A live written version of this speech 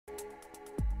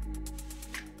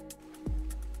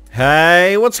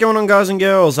Hey, what's going on, guys and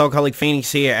girls? Alcoholic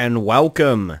Phoenix here, and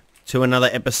welcome to another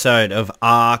episode of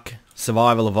ARK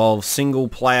Survival Evolved single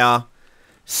player.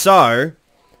 So,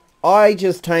 I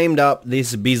just tamed up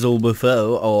this Bizzle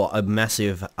before, or a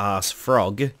massive ass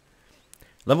frog.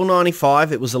 Level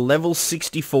 95, it was a level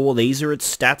 64. These are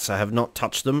its stats, I have not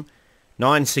touched them.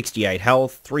 968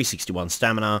 health, 361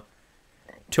 stamina,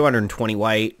 220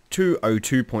 weight,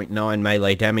 202.9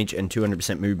 melee damage, and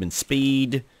 200% movement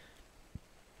speed.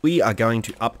 We are going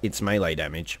to up its melee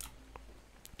damage.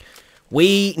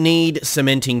 We need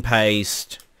cementing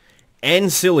paste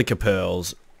and silica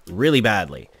pearls really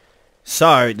badly.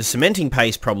 So, the cementing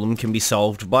paste problem can be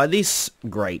solved by this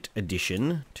great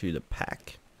addition to the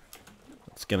pack.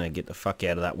 It's gonna get the fuck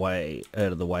out of the way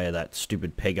of that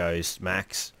stupid Pegos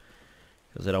Max,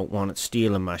 because I don't want it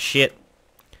stealing my shit.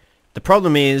 The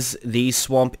problem is, the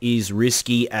swamp is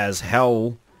risky as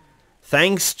hell.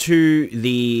 Thanks to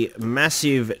the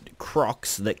massive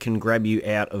crocs that can grab you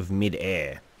out of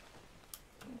mid-air.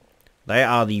 They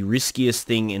are the riskiest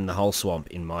thing in the whole swamp,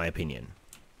 in my opinion.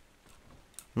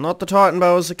 Not the titan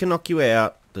boas that can knock you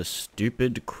out. The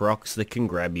stupid crocs that can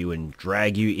grab you and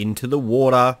drag you into the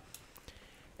water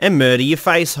and murder your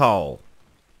face hole.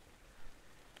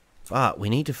 But we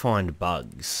need to find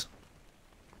bugs.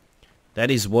 That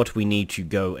is what we need to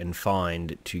go and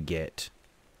find to get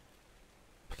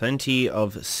plenty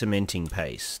of cementing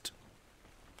paste.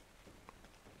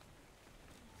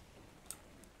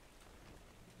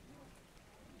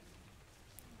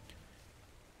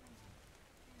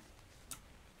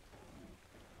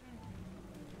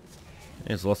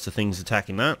 There's lots of things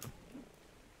attacking that.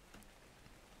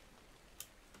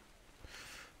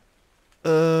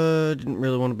 Didn't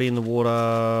really want to be in the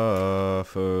water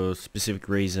for specific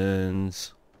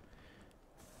reasons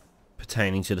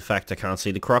pertaining to the fact I can't see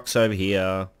the crocs over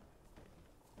here.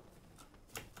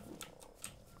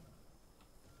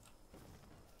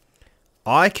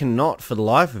 I cannot for the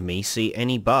life of me see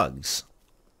any bugs.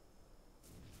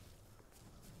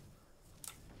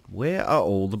 Where are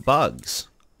all the bugs?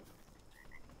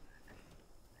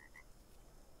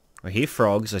 I hear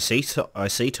frogs, I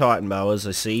see titan boas,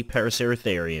 I see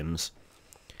paraceratheriums,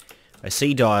 I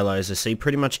see dilos, I see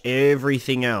pretty much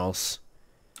everything else.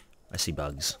 I see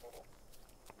bugs.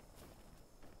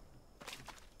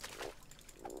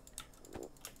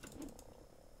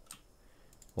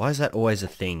 Why is that always a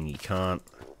thing? You can't...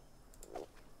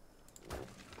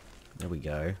 There we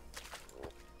go.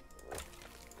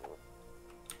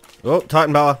 Oh,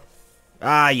 titan boa.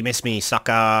 Ah, you missed me,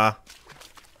 sucker.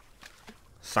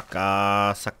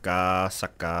 Sucker, sucker,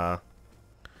 sucker.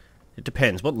 It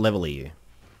depends. What level are you?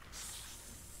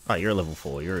 Oh, you're a level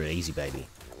 4. You're an easy baby.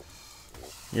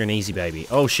 You're an easy baby.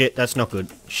 Oh, shit. That's not good.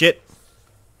 Shit.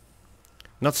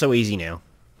 Not so easy now.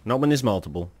 Not when there's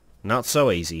multiple. Not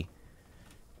so easy.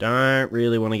 Don't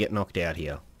really want to get knocked out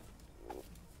here.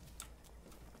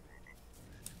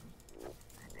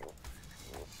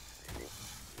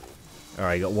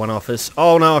 Alright, got one office.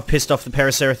 Oh no, I've pissed off the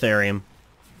paraceratherium.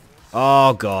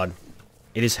 Oh god.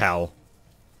 It is hell.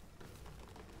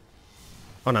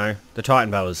 Oh no, the titan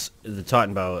boas. The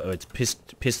titan boa. It's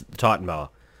pissed at the titan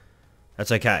boa.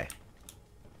 That's okay.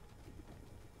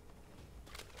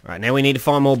 Alright, now we need to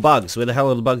find more bugs. Where the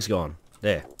hell are the bugs gone?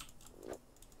 There.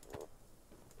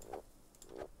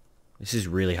 This is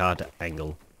really hard to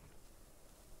angle.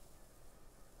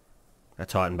 That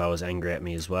titan boa is angry at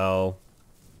me as well.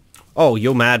 Oh,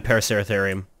 you're mad,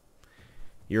 paraceratherium.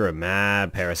 You're a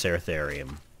mad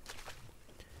paraceratherium.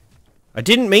 I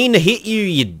didn't mean to hit you,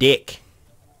 you dick.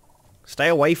 Stay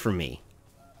away from me.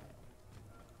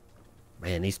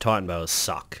 Man, these titan boas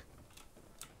suck.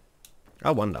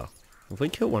 I wonder, if we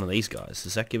kill one of these guys,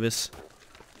 does that give us...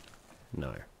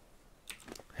 No.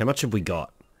 How much have we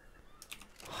got?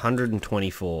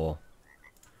 124.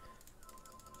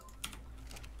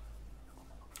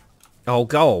 Oh,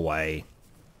 go away.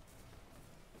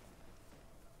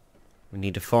 We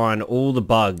need to find all the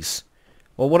bugs.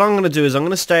 Well, what I'm going to do is I'm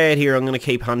going to stay out here. I'm going to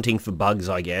keep hunting for bugs,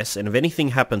 I guess. And if anything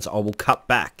happens, I will cut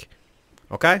back.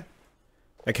 Okay?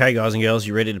 Okay, guys and girls,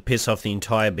 you ready to piss off the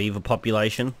entire beaver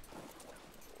population?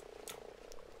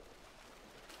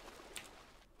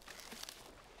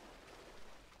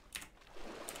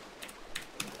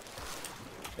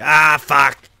 Ah,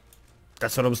 fuck!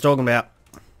 That's what I was talking about.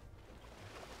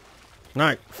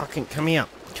 No, fucking come here.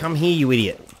 Come here, you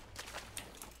idiot.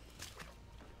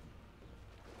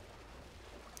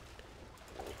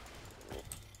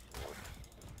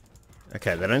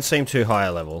 Okay, they don't seem too high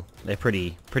a level. They're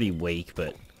pretty weak,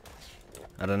 but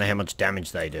I don't know how much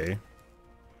damage they do.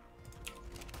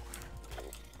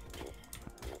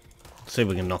 See if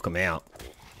we can knock them out.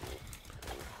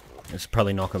 Just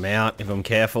probably knock them out if I'm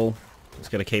careful.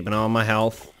 Just got to keep an eye on my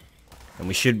health. And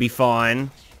we should be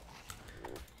fine.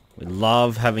 We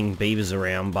love having beavers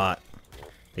around, but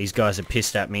these guys are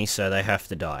pissed at me, so they have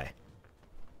to die.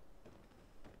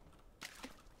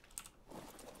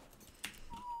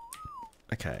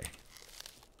 Okay.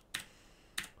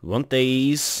 We want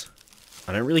these.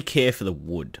 I don't really care for the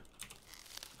wood.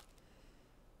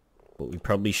 But we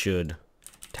probably should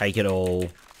take it all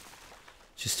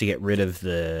just to get rid of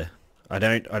the... I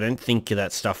don't think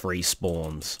that stuff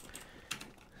respawns.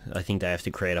 I think they have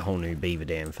to create a whole new beaver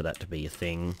dam for that to be a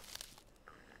thing.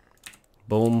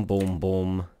 Boom, boom,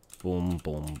 boom. Boom,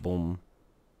 boom, boom.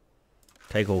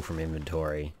 Take all from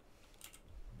inventory.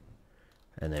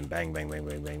 And then bang, bang, bang,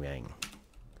 bang, bang, bang.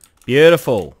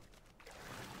 Beautiful.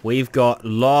 We've got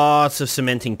lots of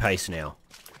cementing paste now.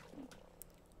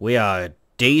 We are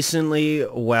decently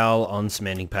well on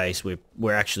cementing paste.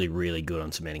 We're actually really good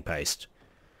on cementing paste.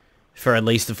 For at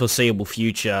least the foreseeable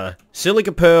future.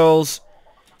 Silica pearls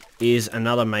is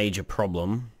another major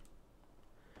problem.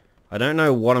 I don't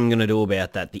know what I'm going to do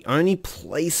about that. The only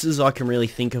places I can really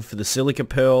think of for the silica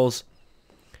pearls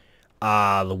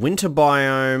are the winter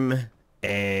biome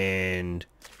and,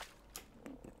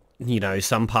 you know,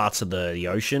 some parts of the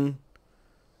ocean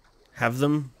have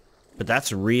them. But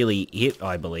that's really it,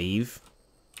 I believe.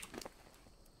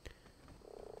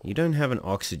 You don't have an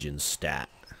oxygen stat.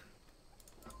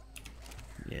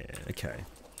 Yeah, okay.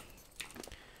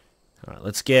 Alright,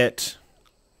 let's get...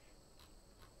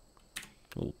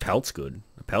 Oh, pelt's good.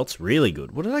 The pelt's really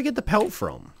good. Where did I get the pelt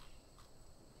from?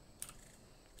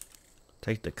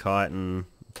 Take the chitin.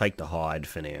 Take the hide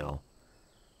for now.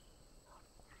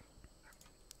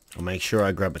 I'll make sure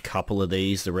I grab a couple of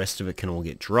these. The rest of it can all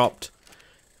get dropped.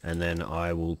 And then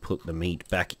I will put the meat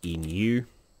back in you.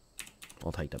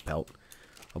 I'll take the pelt.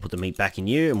 I'll put the meat back in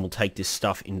you and we'll take this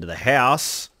stuff into the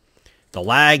house. The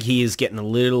lag here is getting a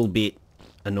little bit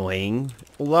annoying.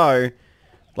 Although,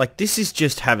 like, this is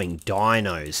just having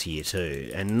dinos here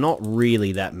too. And not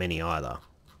really that many either.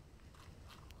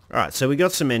 Alright, so we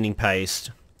got cementing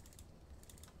paste.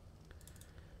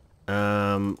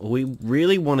 We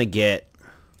really want to get...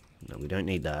 No, we don't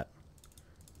need that.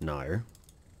 No.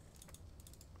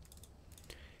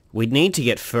 We need to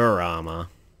get fur armor.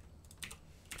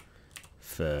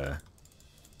 Fur.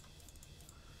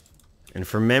 And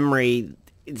from memory,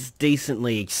 it's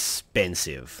decently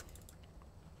expensive.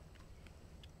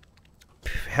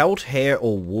 Pelt, hair,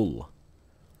 or wool?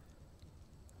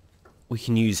 We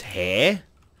can use hair?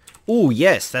 Oh,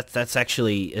 yes, that's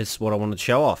actually is what I wanted to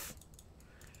show off.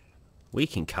 We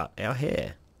can cut our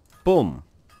hair. Boom.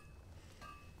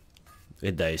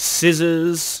 With those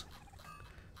scissors.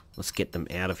 Let's get them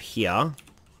out of here.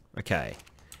 Okay.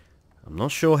 I'm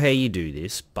not sure how you do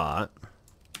this, but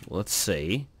let's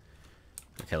see.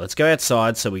 Okay, let's go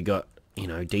outside so we got, you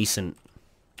know, decent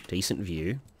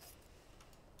view.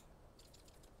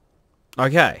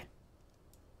 Okay.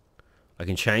 I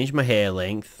can change my hair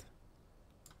length.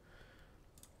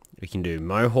 We can do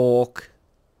mohawk.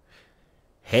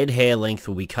 Head hair length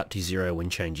will be cut to 0 when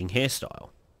changing hairstyle.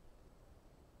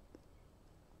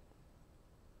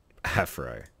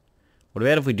 Afro. What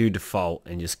about if we do default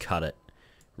and just cut it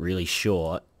really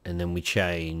short and then we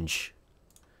change...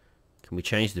 Can we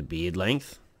change the beard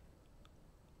length?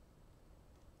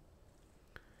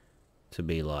 To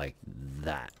be like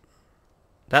that.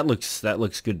 That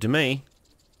looks good to me.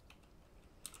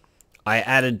 I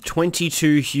added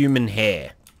 22 human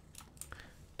hair.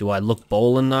 Do I look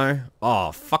ballin' though?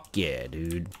 Oh, fuck yeah,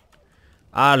 dude.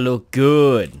 I look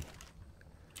good.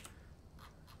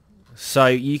 So,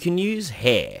 you can use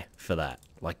hair for that.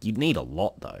 Like, you'd need a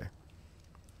lot, though.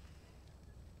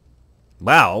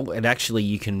 Wow, and actually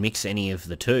you can mix any of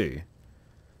the two.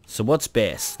 So what's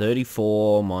best?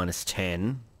 34 minus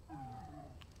 10.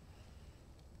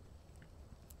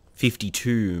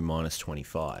 52 minus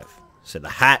 25. So the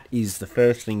hat is the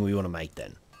first thing we want to make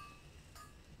then.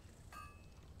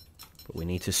 But we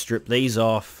need to strip these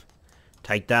off.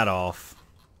 Take that off.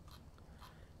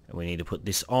 And we need to put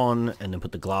this on and then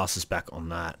put the glasses back on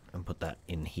that and put that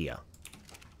in here.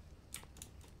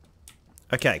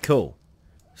 Okay, cool.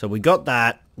 So we got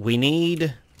that. We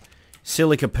need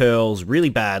silica pearls really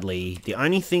badly. The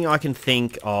only thing I can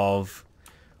think of...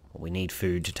 Well, we need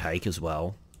food to take as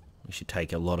well. We should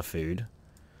take a lot of food.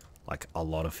 Like, a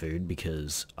lot of food,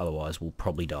 because otherwise we'll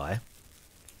probably die.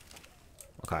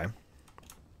 Okay.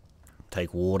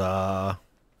 Take water.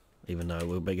 Even though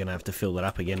we're going to have to fill that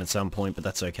up again at some point, but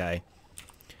that's okay.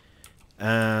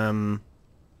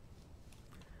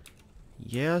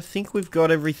 Yeah, I think we've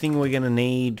got everything we're going to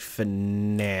need for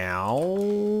now.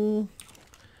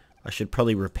 I should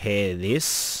probably repair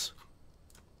this.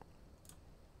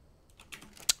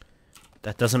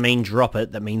 That doesn't mean drop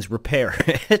it, that means repair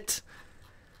it.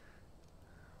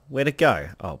 Where'd it go?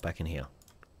 Oh, back in here.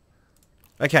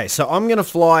 Okay, so I'm going to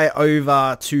fly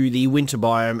over to the winter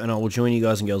biome, and I will join you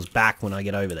guys and girls back when I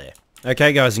get over there.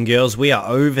 Okay, guys and girls, we are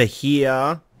over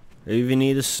here, over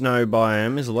near the snow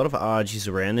biome. There's a lot of Argies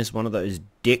around. There's one of those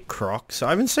dick crocs. I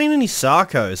haven't seen any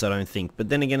Sarcos, I don't think, but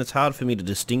then again, it's hard for me to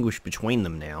distinguish between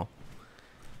them now.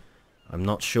 I'm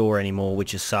not sure anymore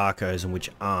which are Sarcos and which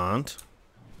aren't.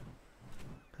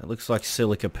 That looks like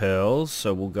silica pearls,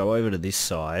 so we'll go over to this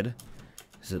side,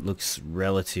 because it looks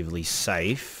relatively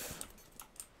safe.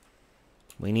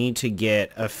 We need to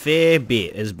get a fair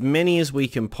bit, as many as we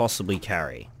can possibly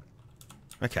carry.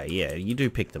 Okay, yeah, you do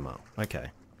pick them up.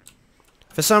 Okay.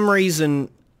 For some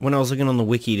reason, when I was looking on the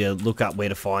wiki to look up where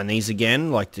to find these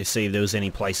again, like to see if there was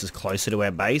any places closer to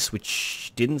our base,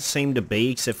 which didn't seem to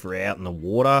be, except for out in the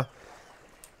water.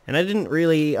 And I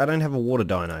don't have a water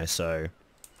dino, so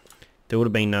there would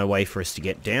have been no way for us to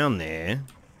get down there.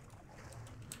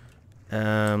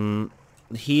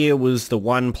 Here was the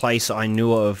one place I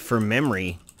knew of from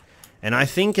memory, and I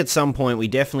think at some point we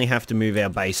definitely have to move our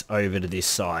base over to this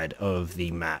side of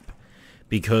the map,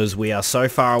 because we are so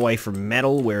far away from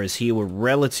metal, whereas here we're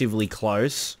relatively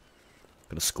close.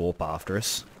 Got a Scorp after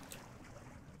us.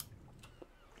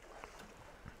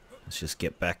 Let's just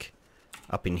get back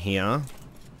up in here.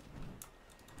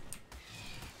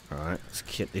 Alright, let's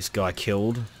get this guy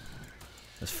killed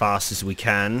as fast as we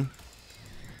can.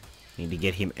 Need to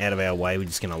get him out of our way. We're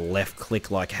just going to left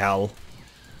click like hell.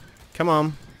 Come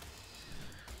on.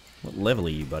 What level are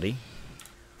you, buddy?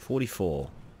 44.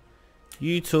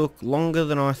 You took longer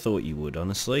than I thought you would,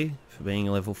 honestly, for being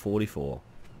a level 44.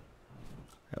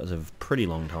 That was a pretty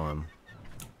long time.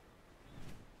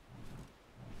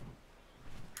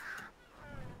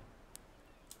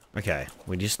 Okay,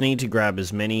 we just need to grab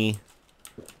as many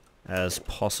as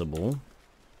possible.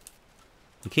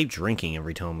 We keep drinking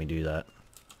every time we do that.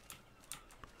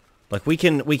 Like, we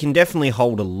can definitely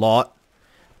hold a lot,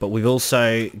 but we've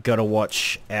also got to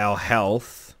watch our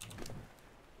health,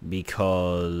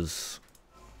 because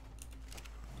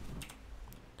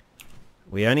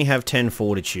we only have 10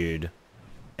 fortitude,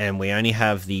 and we only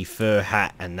have the fur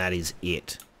hat, and that is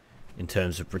it in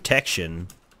terms of protection,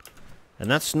 and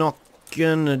that's not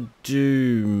gonna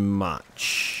do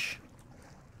much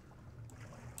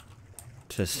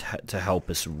to help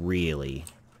us, really.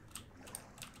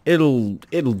 It'll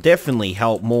definitely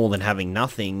help more than having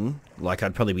nothing. Like,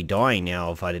 I'd probably be dying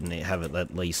now if I didn't have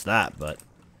at least that, but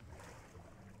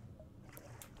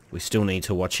we still need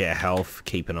to watch our health,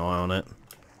 keep an eye on it.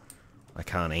 I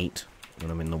can't eat when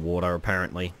I'm in the water,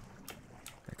 apparently.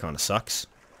 That kind of sucks.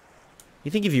 You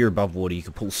think if you're above water, you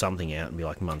could pull something out and be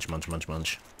like, munch, munch, munch,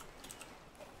 munch.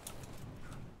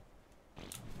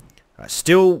 I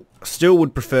still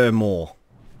would prefer more.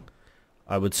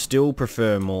 I would still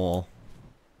prefer more.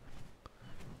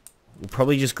 We'll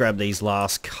probably just grab these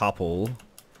last couple,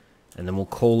 and then we'll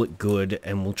call it good,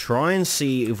 and we'll try and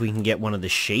see if we can get one of the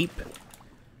sheep.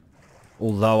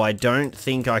 Although I don't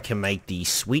think I can make the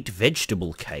sweet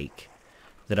vegetable cake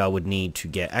that I would need to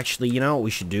get. Actually, you know what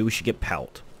we should do? We should get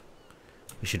pelt.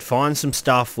 We should find some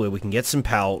stuff where we can get some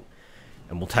pelt,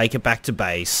 and we'll take it back to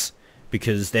base,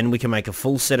 because then we can make a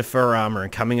full set of fur armor,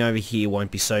 and coming over here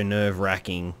won't be so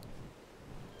nerve-wracking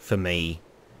for me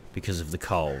because of the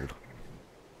cold.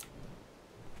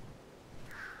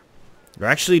 We're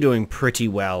actually doing pretty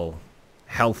well,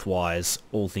 health-wise,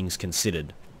 all things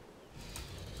considered.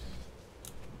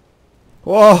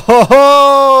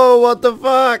 Whoa! What the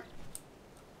fuck?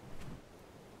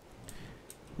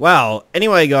 Well,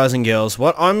 anyway, guys and girls,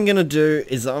 what I'm going to do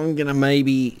is I'm going to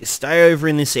maybe stay over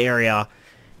in this area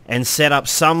and set up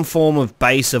some form of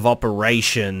base of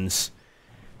operations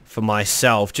for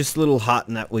myself. Just a little hut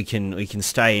that we can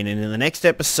stay in. And in the next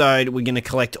episode, we're going to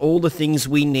collect all the things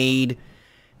we need,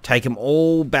 take them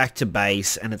all back to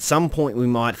base, and at some point we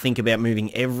might think about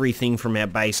moving everything from our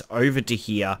base over to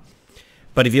here.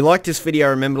 But if you like this video,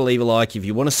 remember to leave a like. If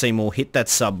you want to see more, hit that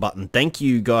sub button. Thank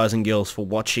you guys and girls for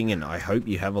watching, and I hope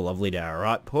you have a lovely day.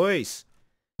 Alright, peace.